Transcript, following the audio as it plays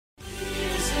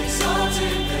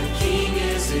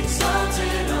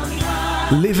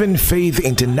Living Faith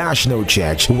International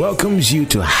Church welcomes you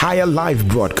to Higher Life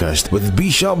broadcast with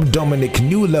Bishop Dominic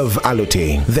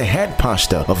Allotey, the head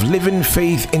pastor of Living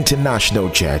Faith International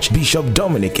Church. Bishop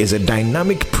Dominic is a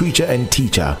dynamic preacher and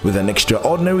teacher with an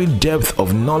extraordinary depth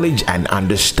of knowledge and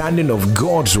understanding of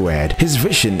God's word. His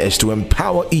vision is to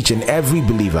empower each and every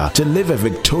believer to live a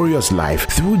victorious life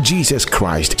through Jesus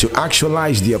Christ, to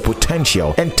actualize their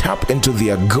potential and tap into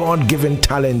their God-given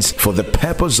talents for the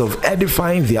purpose of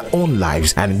edifying their own lives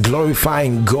and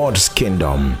glorifying God's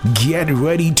kingdom. Get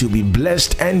ready to be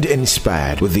blessed and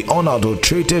inspired with the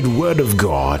unadulterated word of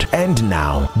God. And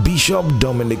now, Bishop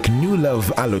Dominic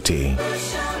Allotey.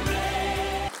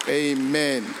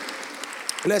 Amen.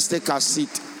 Let's take our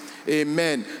seat.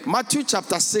 Amen. Matthew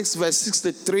chapter 6 verse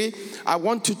 63. I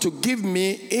want you to give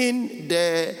me in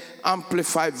the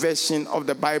Amplified version of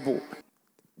the Bible.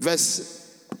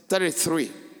 Verse 33.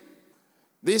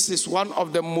 This is one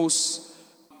of the most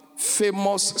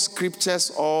famous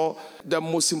scriptures, or the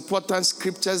most important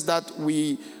scriptures that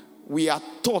we are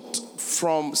taught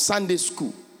from Sunday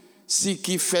school. Seek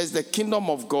ye first the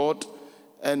kingdom of God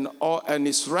and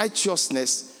his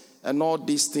righteousness, and all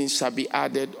these things shall be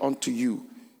added unto you.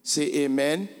 Say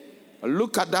amen.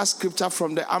 Look at that scripture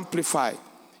from the Amplified.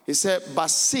 He said, but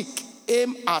seek,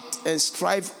 aim at, and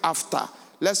strive after.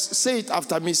 Let's say it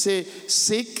after me. Say,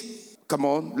 seek. Come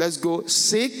on, let's go.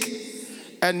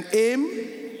 Seek and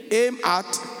aim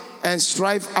at, and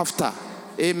strive after.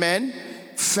 Amen.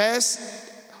 First,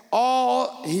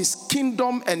 all his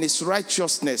kingdom and his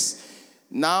righteousness.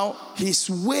 Now, his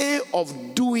way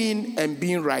of doing and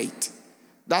being right.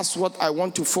 That's what I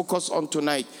want to focus on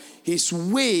tonight. His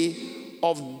way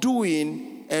of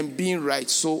doing and being right.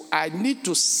 So I need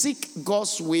to seek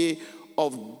God's way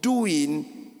of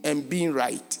doing and being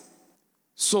right.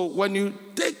 So when you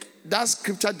take that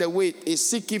scripture the way it is,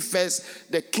 seek ye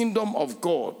first the kingdom of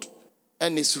God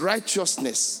and his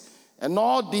righteousness, and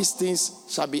all these things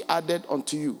shall be added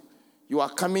unto you. You are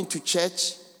coming to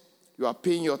church, you are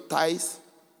paying your tithe,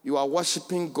 you are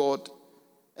worshiping God,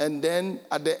 and then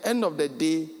at the end of the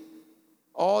day,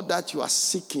 all that you are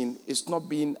seeking is not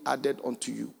being added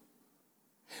unto you.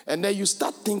 And then you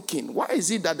start thinking, why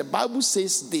is it that the Bible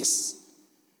says this?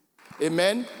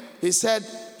 Amen. He said,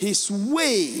 his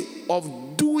way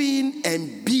of doing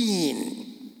and being.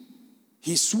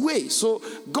 His way. So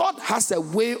God has a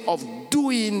way of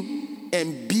doing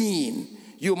and being.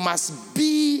 You must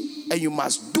be and you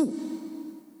must do.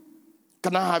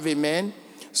 Can I have amen?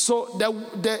 So the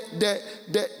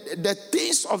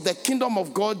things of the kingdom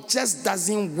of God just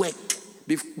doesn't work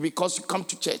because you come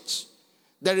to church.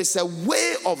 There is a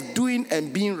way of doing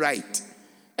and being right.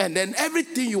 And then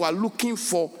everything you are looking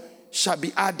for shall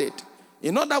be added.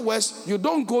 In other words, you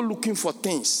don't go looking for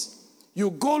things.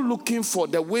 You go looking for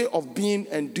the way of being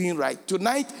and doing right.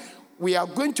 Tonight, we are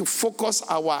going to focus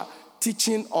our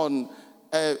teaching on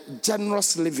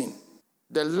generous living.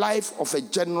 The life of a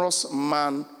generous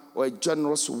man or a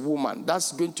generous woman.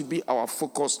 That's going to be our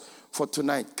focus for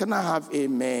tonight. Can I have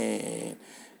amen?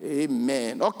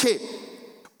 Amen. Okay.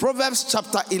 Proverbs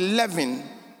chapter 11,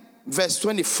 verse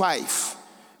 25.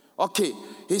 Okay.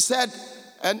 He said,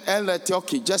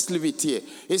 okay, just leave it here.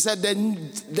 He said,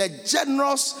 the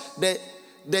generous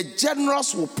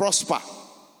will prosper.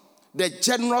 The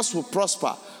generous will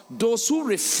prosper. Those who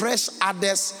refresh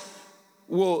others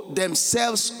will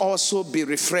themselves also be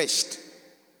refreshed.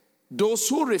 Those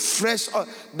who refresh,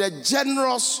 the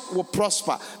generous will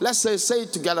prosper. Let's say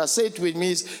it together. Say it with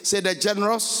me. Say the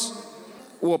generous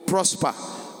will prosper.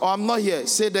 Oh, I'm not here.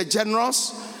 Say the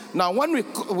generous. Now, when we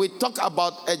talk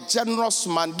about a generous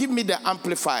man, give me the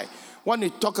Amplify. When we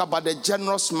talk about a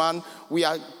generous man, we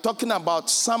are talking about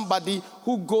somebody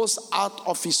who goes out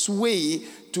of his way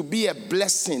to be a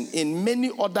blessing in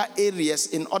many other areas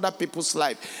in other people's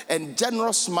life. And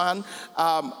generous man,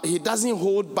 he doesn't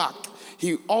hold back.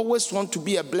 He always wants to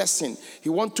be a blessing. He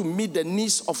wants to meet the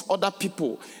needs of other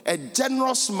people. A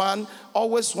generous man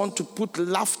always wants to put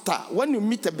laughter. When you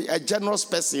meet a generous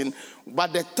person, by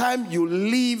the time you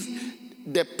leave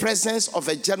the presence of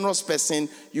a generous person,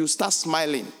 you start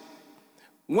smiling.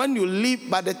 When you leave,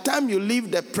 by the time you leave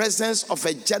the presence of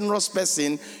a generous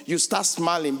person, you start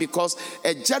smiling, because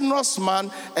a generous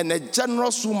man and a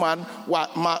generous woman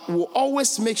will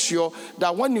always make sure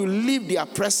that when you leave their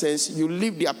presence, you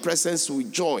leave their presence with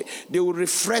joy. They will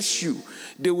refresh you.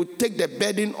 They will take the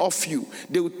burden off you.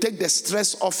 They will take the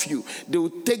stress off you. They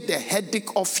will take the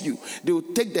headache off you. They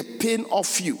will take the pain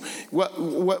off you.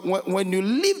 When you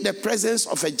leave the presence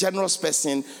of a generous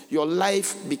person, your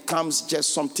life becomes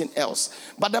just something else.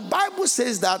 But the Bible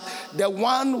says that the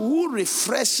one who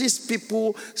refreshes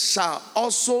people shall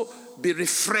also be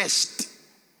refreshed.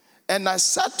 And I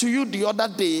said to you the other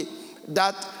day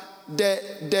that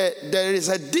there is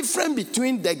a difference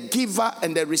between the giver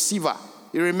and the receiver.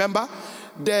 You remember?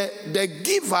 The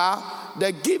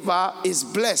giver is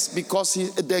blessed because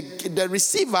the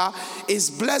receiver is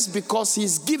blessed because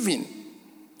he's giving.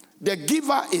 The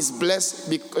giver is blessed,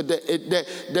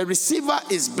 the receiver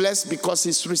is blessed because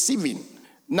he's receiving.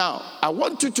 Now, I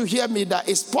want you to hear me that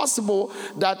it's possible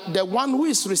that the one who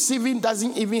is receiving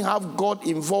doesn't even have God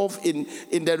involved in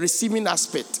the receiving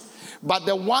aspect. But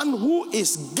the one who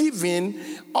is giving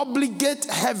obligates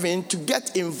heaven to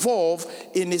get involved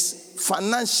in his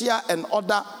financial and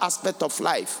other aspect of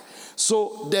life.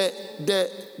 So the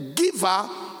giver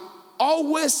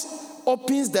always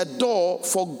opens the door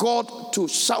for God to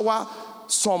shower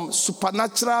some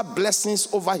supernatural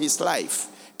blessings over his life.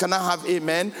 Can I have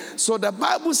amen? So the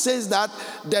Bible says that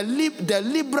the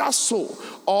liberal soul,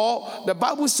 or the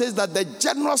Bible says that the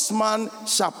generous man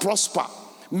shall prosper.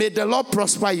 May the Lord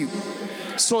prosper you.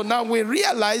 So now we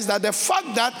realize that the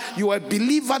fact that you are a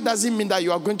believer doesn't mean that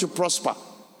you are going to prosper.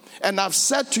 And I've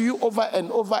said to you over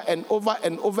and over and over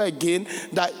and over again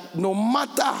that no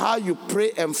matter how you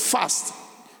pray and fast,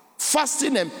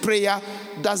 fasting and prayer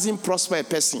doesn't prosper a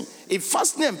person. If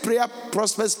fasting and prayer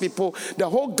prospers people, the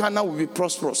whole Ghana will be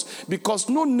prosperous. Because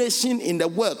no nation in the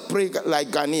world pray like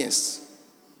Ghanaians.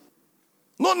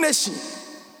 No nation.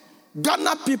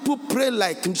 Ghana people pray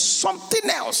like something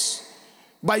else.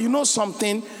 But you know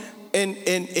something?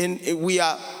 We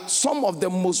are some of the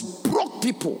most broke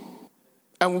people.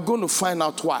 And we're going to find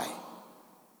out why.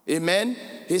 Amen.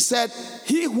 He said,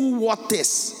 he who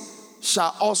waters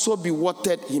shall also be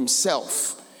watered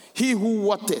himself. He who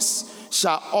waters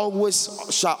shall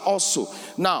also.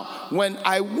 Now, when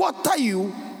I water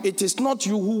you, it is not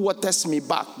you who waters me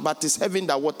back, but it's heaven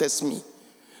that waters me.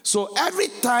 So every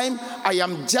time I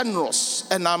am generous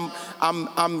and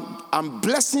I'm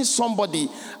blessing somebody,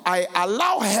 I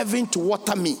allow heaven to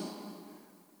water me.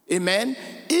 Amen.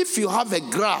 If you have a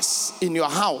grass in your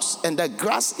house and the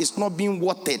grass is not being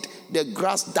watered, the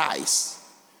grass dies.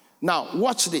 Now,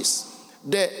 watch this.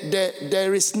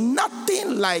 There is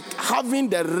nothing like having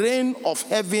the rain of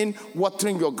heaven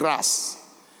watering your grass.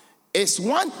 It's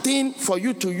one thing for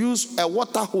you to use a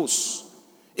water hose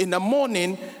in the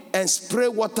morning and spray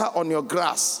water on your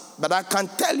grass. But I can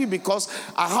tell you, because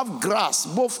I have grass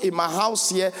both in my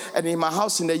house here and in my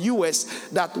house in the US,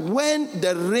 that when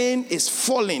the rain is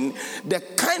falling, the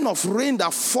kind of rain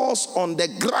that falls on the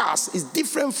grass is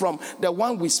different from the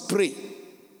one we spray.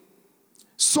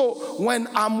 So when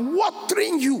I'm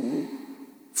watering you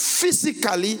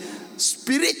physically,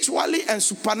 spiritually, and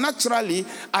supernaturally,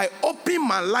 I open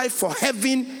my life for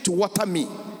heaven to water me.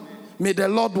 May the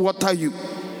Lord water you.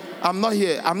 I'm not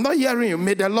hearing you.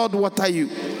 May the Lord water you.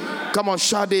 Come on,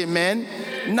 shout amen.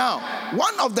 Now,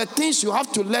 one of the things you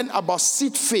have to learn about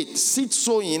seed faith, seed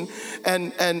sowing,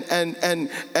 and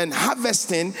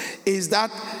harvesting is that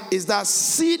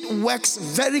seed works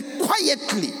very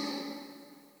quietly.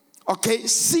 Okay,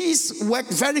 seeds work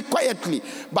very quietly,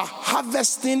 but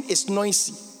harvesting is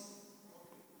noisy.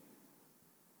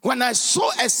 When I sow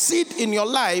a seed in your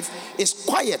life, it's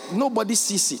quiet. Nobody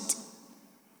sees it.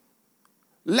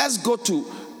 Let's go to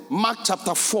Mark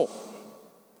chapter 4.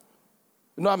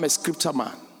 You know I'm a scripture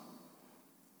man.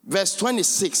 Verse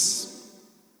 26.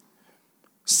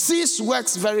 Seeds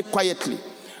works very quietly.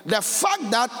 The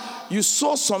fact that you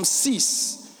sow some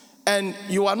seeds and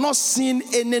you are not seeing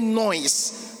any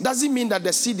noise doesn't mean that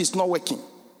the seed is not working.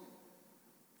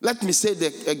 Let me say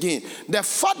that again. The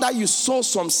fact that you sow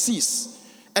some seeds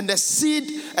and the seed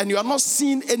and you are not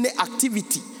seeing any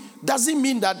activity doesn't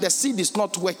mean that the seed is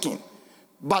not working.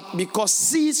 But because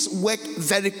seeds work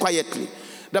very quietly.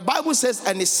 The Bible says,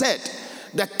 and it said,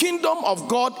 the kingdom of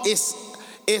God is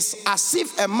as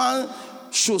if a man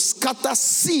should scatter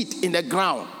seed in the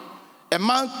ground. A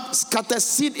man scatters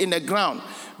seed in the ground.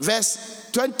 Verse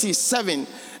 27.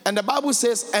 And the Bible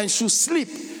says, and should sleep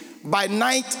by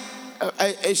night,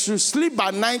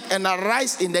 and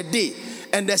arise in the day.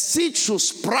 And the seed should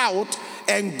sprout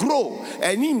and grow,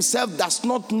 and he himself does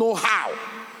not know how.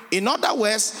 In other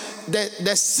words,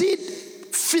 the seed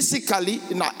physically,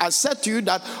 I said to you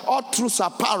that all truths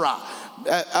are para.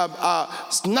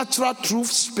 Natural truth,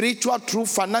 spiritual truth,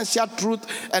 financial truth,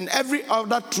 and every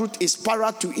other truth is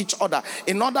para to each other.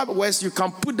 In other words, you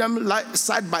can put them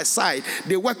side by side.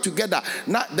 They work together.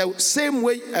 Not the same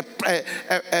way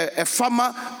a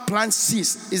farmer plant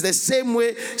seeds. It's the same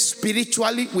way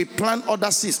spiritually we plant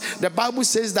other seeds. The Bible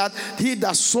says that he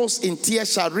that sows in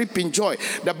tears shall reap in joy.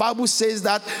 The Bible says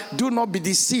that do not be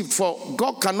deceived, for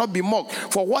God cannot be mocked.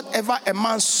 For whatever a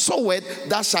man soweth,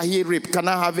 that shall he reap. Can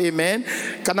I have amen?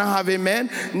 Can I have amen?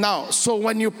 Now, so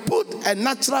when you put a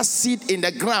natural seed in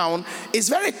the ground, it's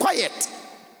very quiet.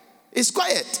 It's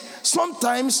quiet.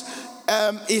 Sometimes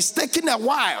it's taking a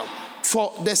while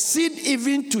for the seed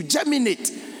even to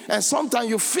germinate. And sometimes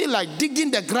you feel like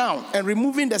digging the ground and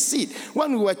removing the seed.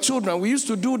 When we were children, we used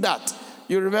to do that.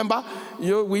 You remember?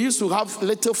 We used to have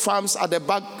little farms at the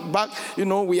back.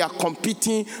 We are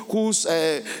competing whose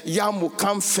yam will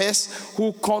come first,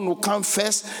 who corn will come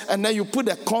first. And then you put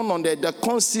the corn on the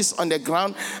corn seeds on the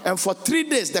ground. And for 3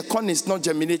 days, the corn is not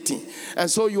germinating. And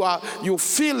so you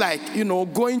feel like,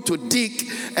 going to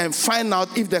dig and find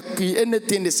out if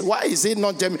anything is, why is it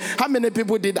not germinating? How many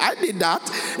people did? I did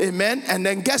that. Amen. And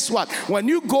then guess what? When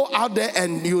you go out there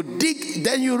and you dig,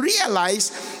 then you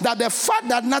realize that the fact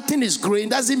that nothing is growing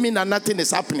doesn't mean that nothing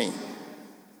is happening.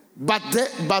 But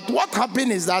what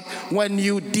happened is that when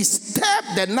you disturb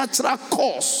the natural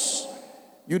course,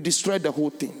 you destroy the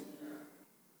whole thing.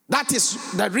 That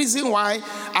is the reason why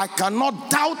I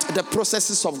cannot doubt the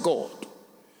processes of God.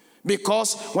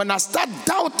 Because when I start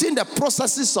doubting the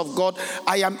processes of God,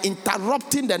 I am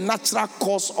interrupting the natural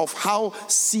course of how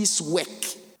seeds work.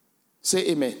 Say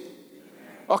amen.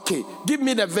 Okay, give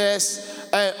me the verse.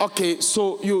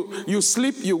 So you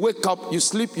sleep, you wake up, you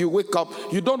sleep, you wake up.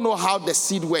 You don't know how the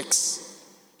seed works.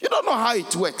 You don't know how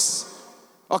it works.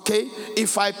 Okay,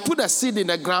 if I put a seed in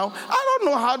the ground, I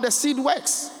don't know how the seed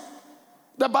works.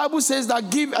 The Bible says that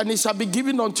give and it shall be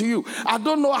given unto you. I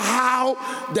don't know how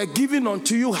the giving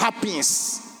unto you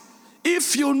happens.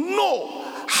 If you know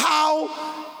how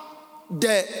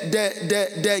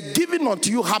the giving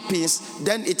unto you happens,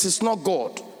 then it is not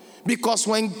God. Because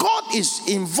when God is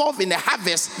involved in a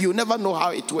harvest, you never know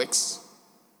how it works.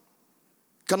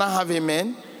 Can I have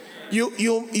amen? You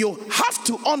have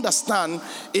to understand,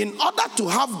 in order to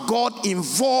have God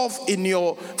involved in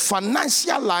your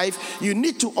financial life, you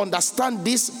need to understand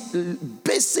these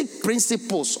basic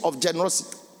principles of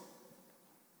generosity.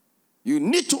 You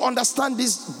need to understand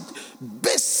these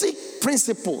basic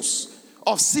principles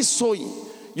of seed sowing.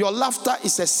 Your laughter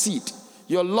is a seed.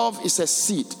 Your love is a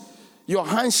seed. Your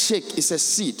handshake is a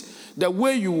seed. The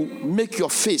way you make your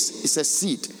face is a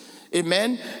seed.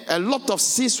 Amen. A lot of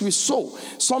seeds we sow.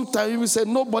 Sometimes we say,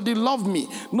 nobody love me.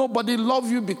 Nobody love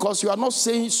you because you are not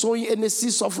sowing any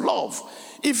seeds of love.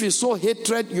 If you sow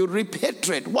hatred, you reap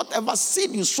hatred. Whatever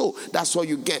seed you sow, that's what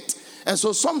you get. And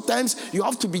so sometimes you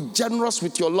have to be generous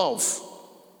with your love.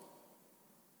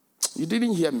 You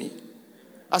didn't hear me.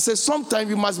 I said sometimes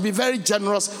you must be very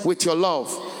generous with your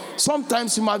love.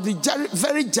 Sometimes you must be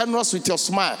very generous with your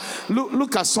smile.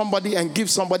 Look at somebody and give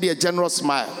somebody a generous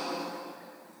smile.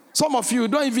 Some of you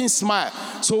don't even smile.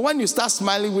 So when you start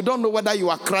smiling, we don't know whether you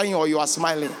are crying or you are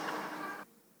smiling.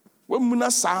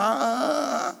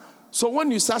 So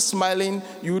when you start smiling,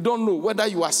 you don't know whether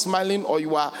you are smiling or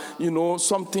you are,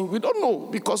 something. We don't know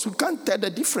because we can't tell the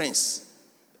difference.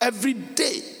 Every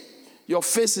day, your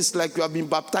face is like you have been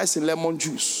baptized in lemon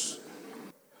juice.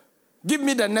 Give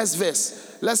me the next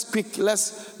verse.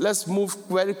 Let's move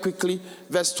very quickly.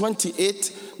 Verse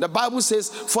 28. The Bible says,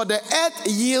 for the earth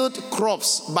yield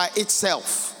crops by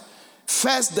itself.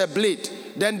 First the blade,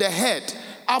 then the head.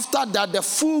 After that, the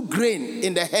full grain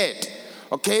in the head.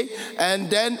 Okay?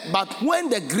 And then, but when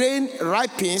the grain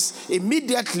ripens,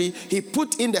 immediately he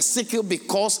put in the sickle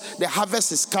because the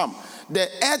harvest is come. The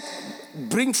earth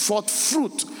brings forth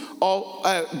fruit or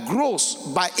grows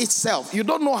by itself. You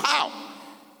don't know how.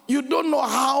 You don't know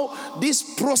how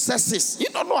this processes. You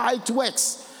don't know how it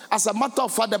works. As a matter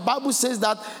of fact, the Bible says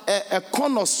that a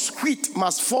corn of wheat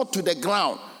must fall to the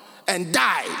ground and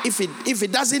die. If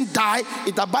it doesn't die,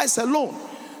 it abides alone.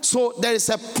 So there is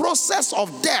a process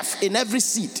of death in every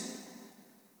seed.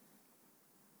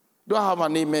 Do I have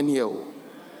an amen here?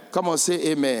 Come on,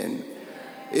 say amen.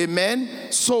 Amen.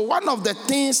 So one of the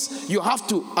things you have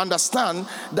to understand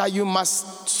that you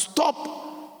must stop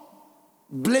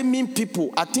blaming people.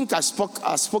 I think I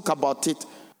spoke about it.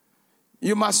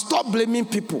 You must stop blaming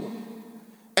people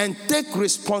and take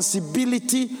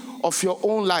responsibility of your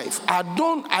own life. I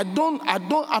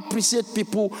don't appreciate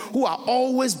people who are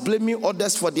always blaming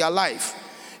others for their life.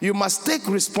 You must take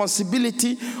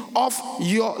responsibility of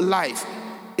your life.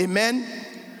 Amen.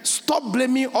 Stop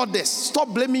blaming others. Stop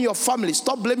blaming your family.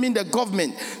 Stop blaming the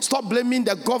government. Stop blaming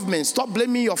the government. Stop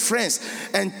blaming your friends.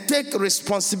 And take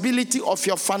responsibility of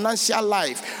your financial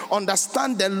life.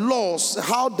 Understand the laws,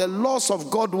 how the laws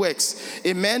of God works.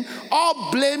 Amen.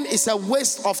 All blame is a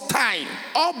waste of time.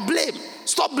 All blame.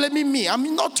 Stop blaming me.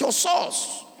 I'm not your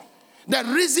source. The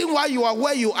reason why you are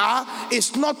where you are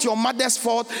is not your mother's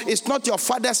fault. It's not your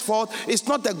father's fault. It's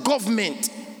not the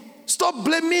government. Stop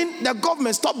blaming the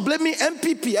government. Stop blaming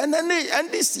MPP and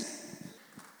NDC.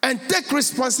 And take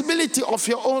responsibility of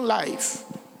your own life.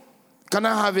 Can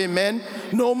I have amen?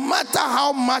 No matter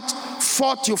how much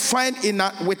fault you find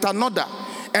with another,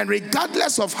 and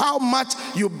regardless of how much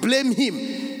you blame him,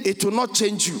 it will not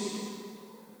change you.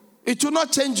 It will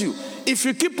not change you. If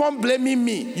you keep on blaming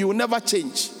me, you will never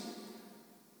change.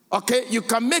 Okay? You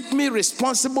can make me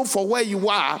responsible for where you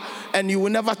are, and you will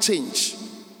never change.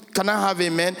 Can I have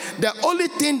amen? The only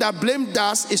thing that blame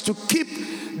does is to keep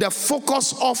the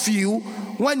focus off you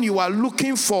when you are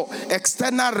looking for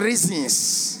external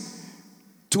reasons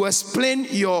to explain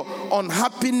your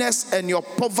unhappiness and your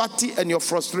poverty and your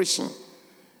frustration.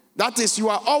 That is, you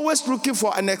are always looking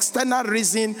for an external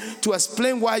reason to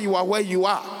explain why you are where you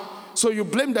are. So you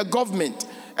blame the government.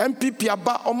 MPP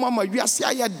about Omama, we are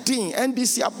saying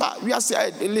NDC about, we are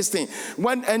saying, listen,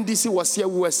 when NDC was here,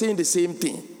 we were saying the same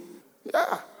thing.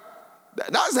 Yeah.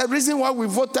 That's the reason why we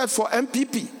voted for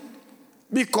MPP.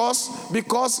 Because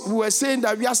we were saying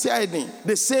that we are saying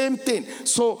the same thing.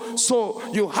 So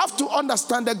you have to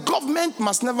understand that government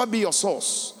must never be your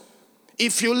source.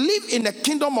 If you live in the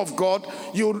kingdom of God,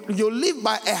 you live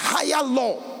by a higher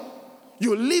law.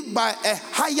 You live by a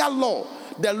higher law.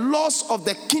 The laws of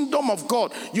the kingdom of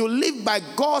God. You live by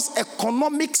God's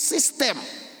economic system.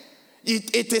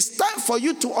 It is time for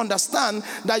you to understand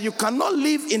that you cannot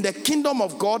live in the kingdom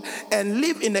of God and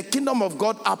live in the kingdom of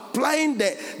God applying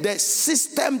the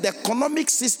system, the economic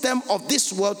system of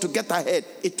this world to get ahead.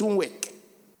 It won't work.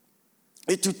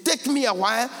 It will take me a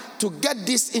while to get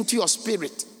this into your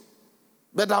spirit.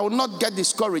 But I will not get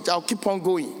discouraged. I'll keep on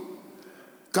going.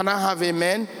 Can I have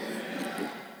amen?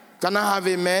 Can I have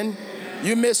amen?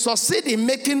 You may succeed in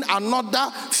making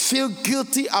another feel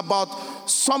guilty about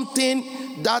something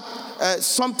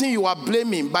you are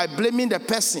blaming by blaming the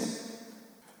person.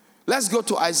 Let's go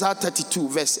to Isaiah 32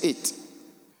 verse 8.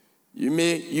 You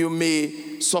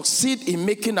may succeed in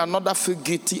making another feel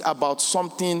guilty about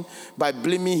something by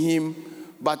blaming him,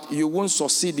 but you won't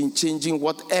succeed in changing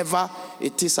whatever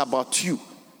it is about you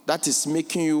that is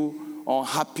making you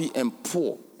unhappy and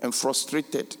poor and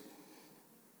frustrated.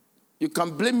 You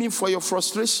can blame me for your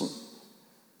frustration.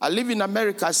 I live in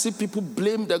America. I see people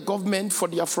blame the government for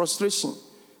their frustration.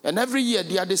 And every year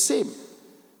they are the same.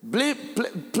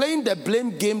 Playing the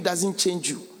blame game doesn't change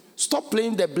you. Stop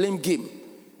playing the blame game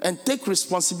and take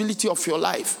responsibility of your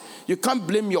life. You can't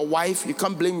blame your wife. You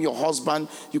can't blame your husband.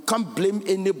 You can't blame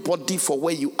anybody for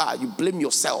where you are. You blame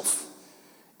yourself.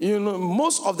 You know,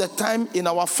 most of the time in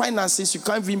our finances, you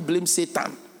can't even blame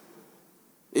Satan.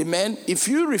 Amen. If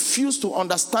you refuse to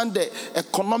understand the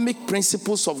economic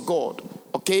principles of God,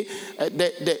 okay,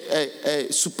 the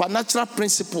supernatural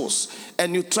principles,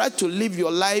 and you try to live your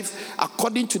life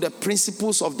according to the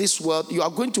principles of this world, you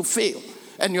are going to fail,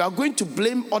 and you are going to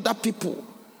blame other people,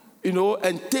 you know,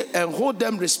 and hold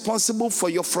them responsible for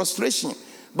your frustration.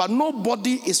 But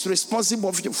nobody is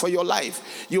responsible for your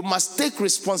life. You must take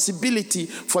responsibility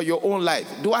for your own life.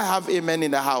 Do I have amen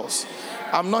in the house?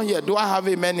 I'm not here. Do I have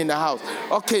amen in the house?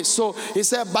 Okay, so he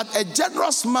said, but a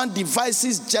generous man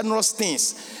devises generous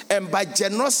things, and by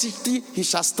generosity he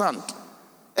shall stand.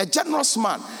 A generous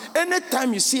man.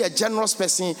 Anytime you see a generous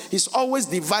person, he's always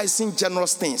devising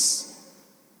generous things.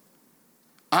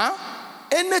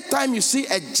 Anytime you see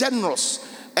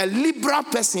a liberal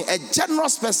person, a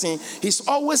generous person, he's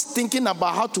always thinking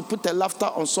about how to put a laughter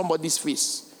on somebody's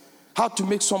face, how to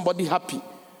make somebody happy,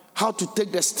 how to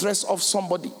take the stress off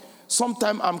somebody.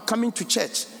 Sometimes I'm coming to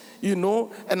church, you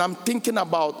know, and I'm thinking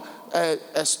about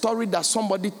a story that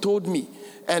somebody told me.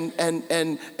 And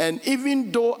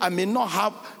even though I may not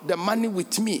have the money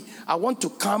with me, I want to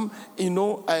come, you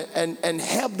know, and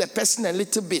help the person a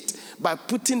little bit by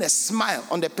putting a smile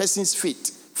on the person's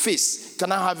face.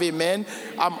 Can I have amen?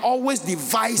 I'm always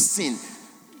devising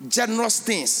generous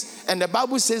things. And the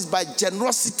Bible says, by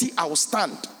generosity I will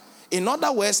stand. In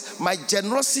other words, my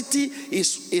generosity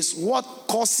is what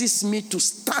causes me to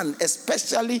stand,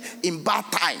 especially in bad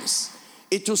times.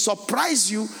 It will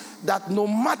surprise you that no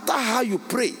matter how you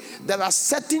pray, there are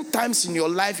certain times in your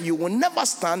life you will never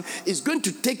stand. It's going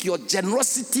to take your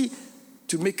generosity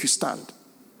to make you stand.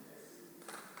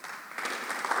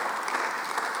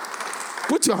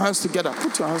 Put your hands together.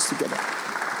 Put your hands together.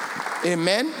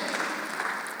 Amen.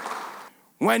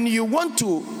 When you want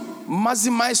to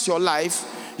maximize your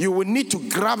life, you will need to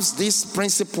grasp these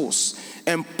principles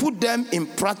and put them in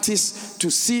practice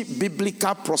to see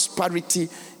biblical prosperity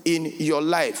in your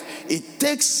life. It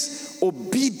takes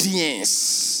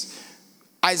obedience.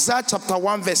 Isaiah chapter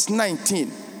 1 verse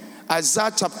 19.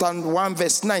 Isaiah chapter 1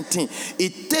 verse 19.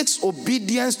 It takes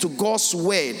obedience to God's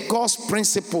word, God's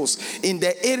principles in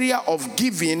the area of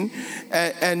giving,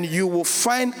 and you will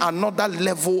find another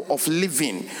level of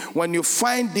living. When you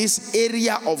find this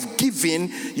area of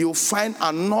giving, you'll find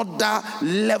another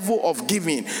level of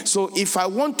giving. So if I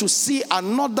want to see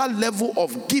another level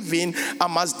of giving, I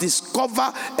must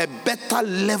discover a better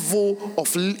level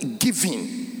of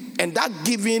giving. And that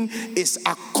giving is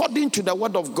according to the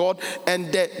word of God,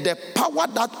 and the power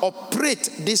that operates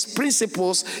these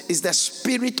principles is the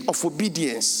spirit of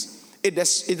obedience. It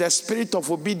is the spirit of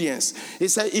obedience. He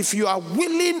said, if you are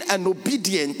willing and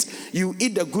obedient, you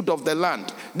eat the good of the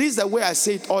land. This is the way I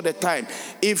say it all the time.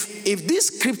 If this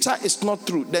scripture is not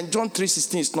true, then John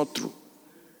 3:16 is not true.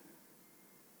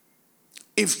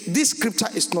 If this scripture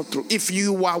is not true, if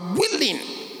you are willing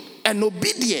and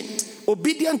obedient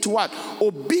to what?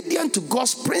 Obedient to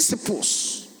God's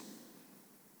principles.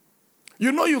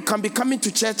 You know, you can be coming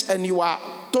to church and you are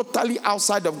totally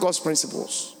outside of God's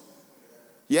principles.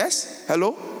 Yes?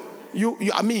 Hello? You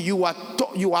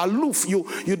are aloof.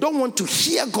 You don't want to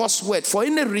hear God's word for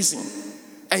any reason.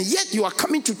 And yet you are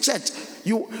coming to church.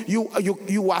 You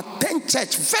attend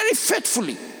church very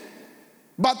faithfully.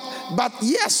 But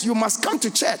yes, you must come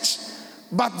to church.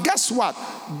 But guess what?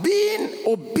 Being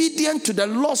obedient to the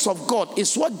laws of God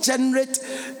is what generates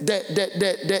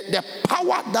the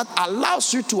power that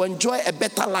allows you to enjoy a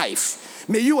better life.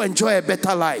 May you enjoy a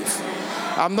better life.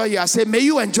 I'm not here. I say, may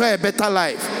you enjoy a better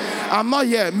life. I'm not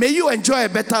here. May you enjoy a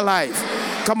better life.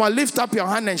 Come on, lift up your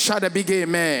hand and shout a big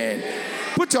amen.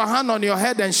 Put your hand on your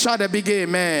head and shout a big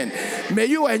amen. May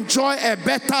you enjoy a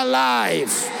better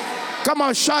life. Come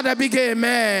on, shout a big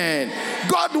amen.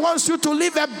 God wants you to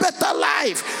live a better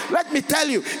life. Let me tell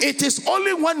you, it is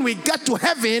only when we get to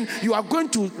heaven you are going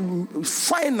to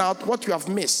find out what you have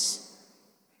missed.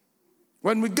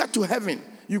 When we get to heaven,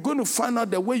 you're going to find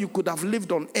out the way you could have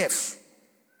lived on earth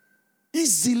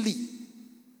easily.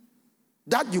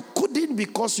 That you couldn't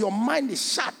because your mind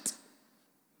is shut.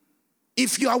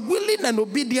 If you are willing and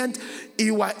obedient,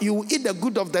 you will eat the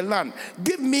good of the land.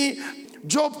 Give me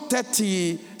Job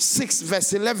 36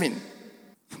 verse 11.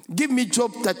 Give me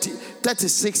Job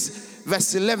 36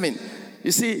 verse 11.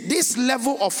 You see, this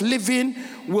level of living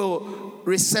will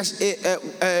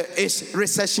is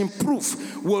recession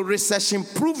proof. Will recession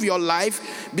proof your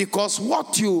life, because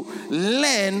what you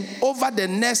learn over the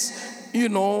next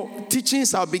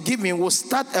teachings I'll be giving will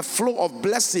start a flow of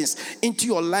blessings into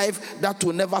your life that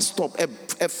will never stop. A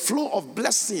flow of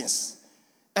blessings.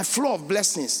 A flow of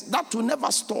blessings that will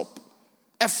never stop.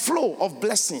 A flow of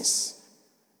blessings.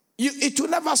 It will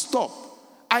never stop.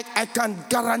 I can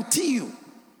guarantee you.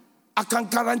 I can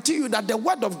guarantee you that the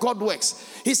word of God works.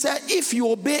 He said, if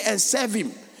you obey and serve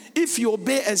him,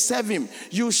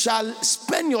 you shall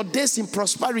spend your days in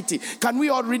prosperity. Can we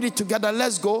all read it together?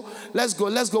 Let's go.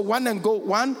 One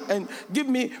and give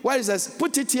me, where is this?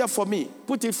 Put it here for me.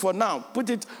 Put it for now. Put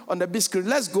it on the big screen.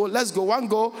 Let's go. One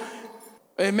go.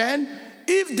 Amen.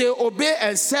 If they obey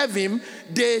and serve him,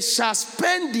 they shall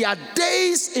spend their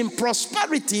days in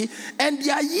prosperity and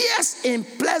their years in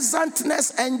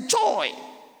pleasantness and joy.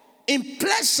 In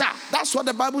pleasure. That's what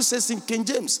the Bible says in King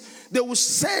James. They will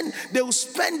spend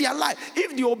their life.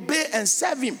 If they obey and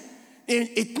serve him,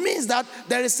 it means that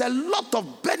there is a lot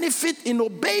of benefit in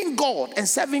obeying God and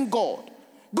serving God.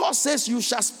 God says you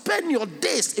shall spend your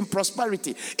days in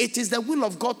prosperity. It is the will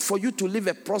of God for you to live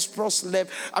a prosperous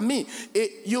life.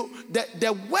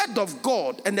 The word of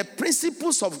God and the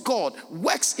principles of God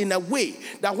works in a way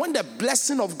that when the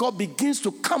blessing of God begins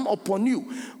to come upon you,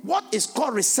 what is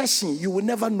called recession, you will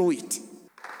never know it.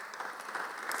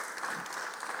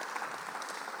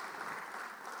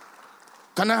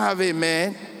 Can I have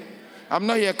amen? I'm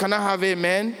not here. Can I have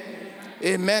amen?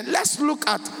 Amen. Let's look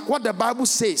at what the Bible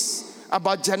says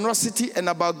about generosity and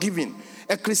about giving.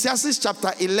 Ecclesiastes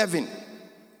chapter 11.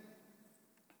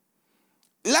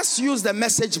 Let's use the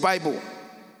Message Bible.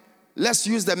 Let's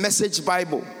use the Message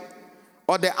Bible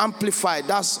or the Amplified.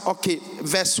 That's okay.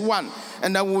 Verse 1.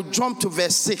 And then we'll jump to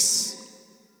verse 6.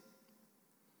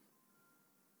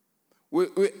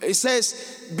 It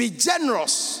says, be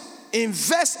generous.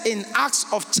 Invest in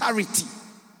acts of charity.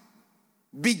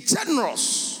 Be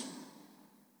generous.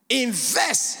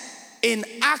 Invest in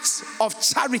acts of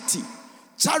charity.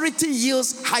 Charity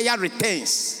yields higher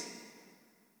returns.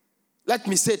 Let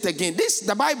me say it again. This is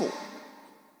the Bible.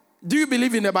 Do you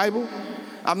believe in the Bible?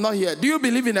 I'm not here. Do you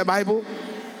believe in the Bible?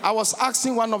 I was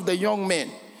asking one of the young men,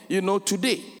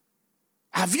 today,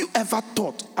 have you ever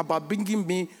thought about bringing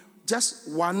me just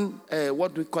one,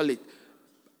 what do we call it?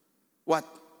 What?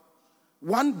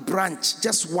 One branch,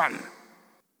 just one.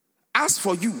 As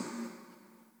for you,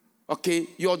 okay,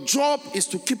 your job is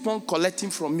to keep on collecting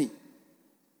from me.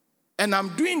 And I'm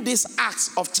doing this act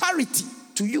of charity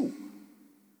to you.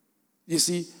 You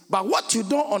see? But what you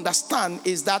don't understand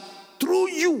is that through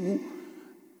you,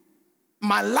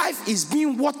 my life is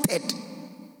being watered.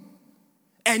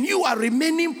 And you are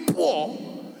remaining poor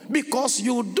because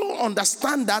you don't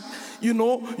understand that,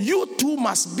 you too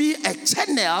must be a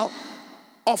channel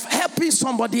of helping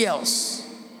somebody else.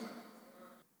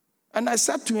 And I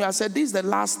said to him, this is the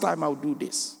last time I'll do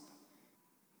this.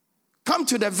 Come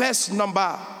to the verse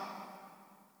number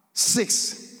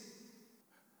 6.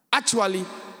 Actually,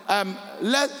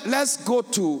 let's go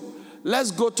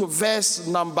to verse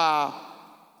number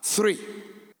 3.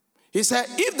 He said,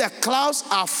 if the clouds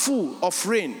are full of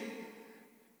rain,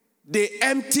 they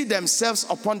empty themselves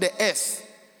upon the earth.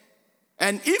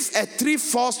 And if a tree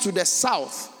falls to the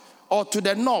south or to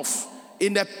the north,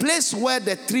 in the place where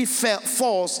the tree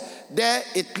falls, there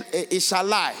it shall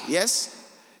lie. Yes?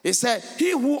 He said,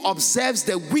 he who observes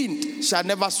the wind shall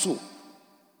never sow.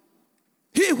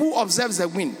 He who observes the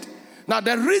wind. Now,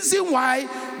 the reason why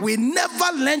we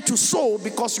never learn to sow,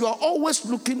 because you are always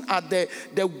looking at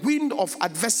the wind of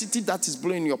adversity that is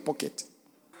blowing in your pocket.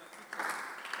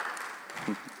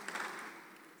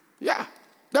 Yeah,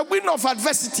 the wind of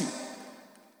adversity.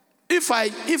 If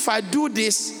I do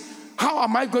this, how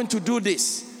am I going to do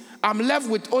this? I'm left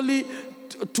with only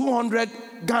 200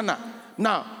 Ghana.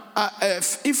 Now,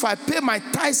 if I pay my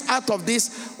tithes out of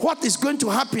this, what is going to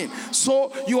happen?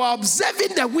 So you are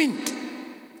observing the wind.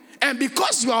 And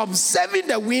because you are observing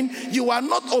the wind, you are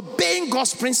not obeying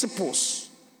God's principles.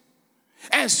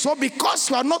 And so because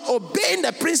you are not obeying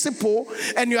the principle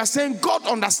and you are saying, God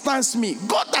understands me,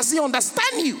 God doesn't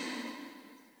understand you.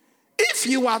 If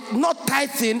you are not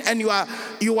tithing and you are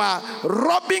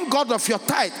robbing God of your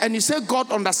tithe and you say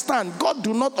God understand, God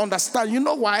do not understand. You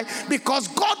know why? Because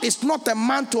God is not a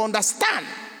man to understand.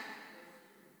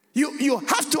 You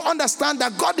have to understand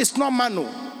that God is not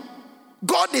man.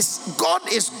 God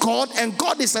is God, and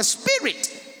God is a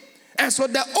spirit. And so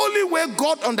the only way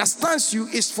God understands you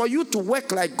is for you to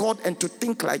work like God and to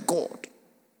think like God.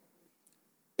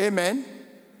 Amen.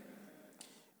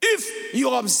 If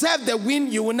you observe the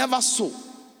wind, you will never sow.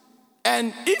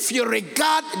 And if you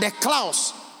regard the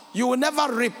clouds, you will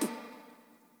never reap.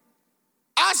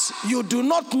 As you do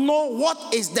not know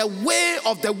what is the way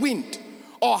of the wind,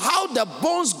 or how the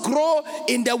bones grow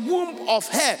in the womb of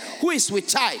her who is with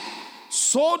child,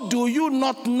 so do you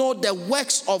not know the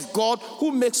works of God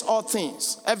who makes all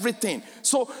things, everything.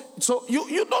 So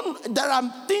you don't, there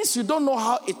are things you don't know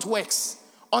how it works.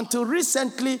 Until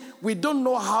recently, we don't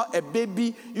know how a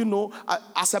baby,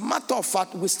 as a matter of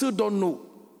fact, we still don't know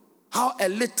how a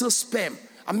little sperm,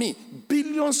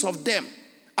 billions of them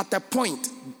at a point,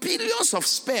 billions of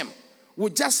sperm will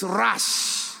just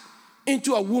rush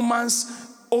into a woman's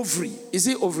ovary. Is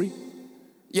it ovary?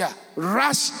 Yeah,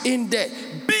 rush in there.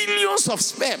 Billions of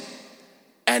sperm.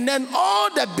 And then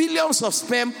all the billions of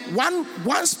sperm,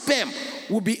 one sperm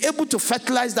will be able to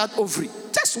fertilize that ovary.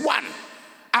 Just one.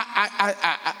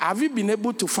 Have you been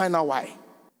able to find out why?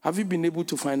 Have you been able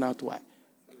to find out why?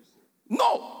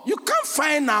 No, you can't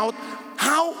find out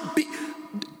how.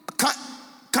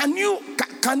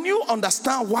 Can you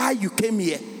understand why you came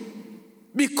here?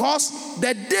 Because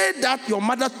the day that your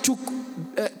mother took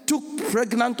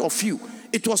pregnant of you,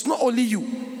 it was not only you,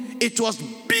 it was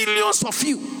billions of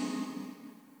you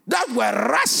that were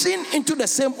rushing into the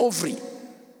same ovary.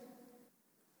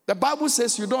 The Bible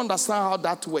says you don't understand how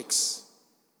that works.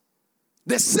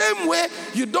 The same way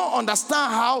you don't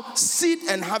understand how seed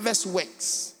and harvest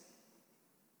works.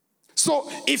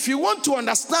 So if you want to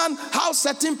understand how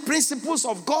certain principles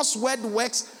of God's word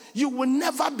works, you will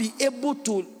never be able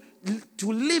to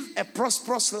live a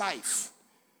prosperous life.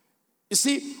 You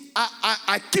see,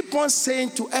 I keep on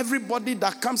saying to everybody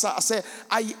that comes out, I say,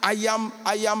 I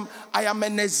am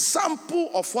an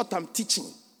example of what I'm teaching.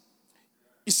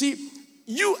 You see,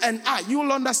 you and you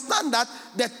will understand that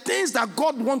the things that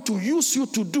God wants to use you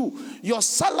to do, your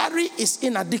salary is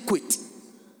inadequate.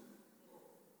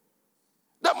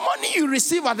 The money you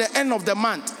receive at the end of the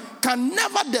month can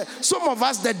never, some of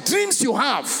us, the dreams you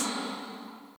have.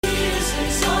 He is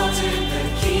exalted,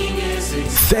 the King is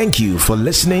exalted. Thank you for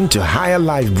listening to Higher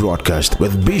Life Broadcast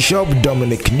with Bishop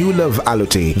Dominic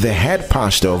Allotey, the head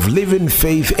pastor of Living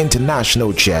Faith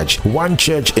International Church, one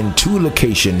church in two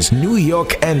locations, New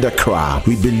York and Accra.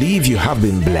 We believe you have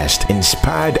been blessed,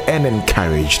 inspired, and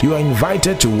encouraged. You are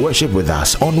invited to worship with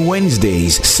us on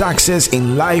Wednesdays, Success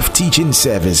in Life Teaching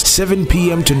Service, 7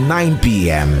 p.m. to 9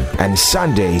 p.m. and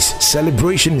Sundays,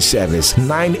 Celebration Service,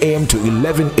 9 a.m. to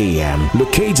 11 a.m.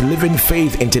 Locate Living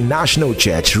Faith International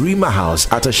Church, Rima House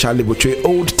at Ashalibutre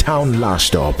Old Town Last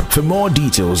Stop. For more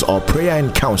details or prayer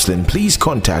and counseling, please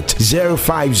contact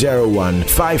 0501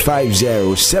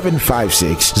 550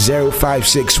 756,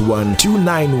 0561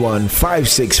 291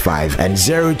 565 and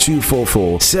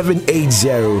 0244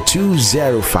 780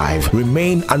 205.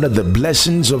 Remain under the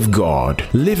blessings of God.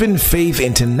 Living Faith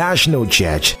International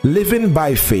Church, living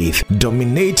by faith,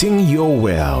 dominating your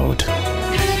world.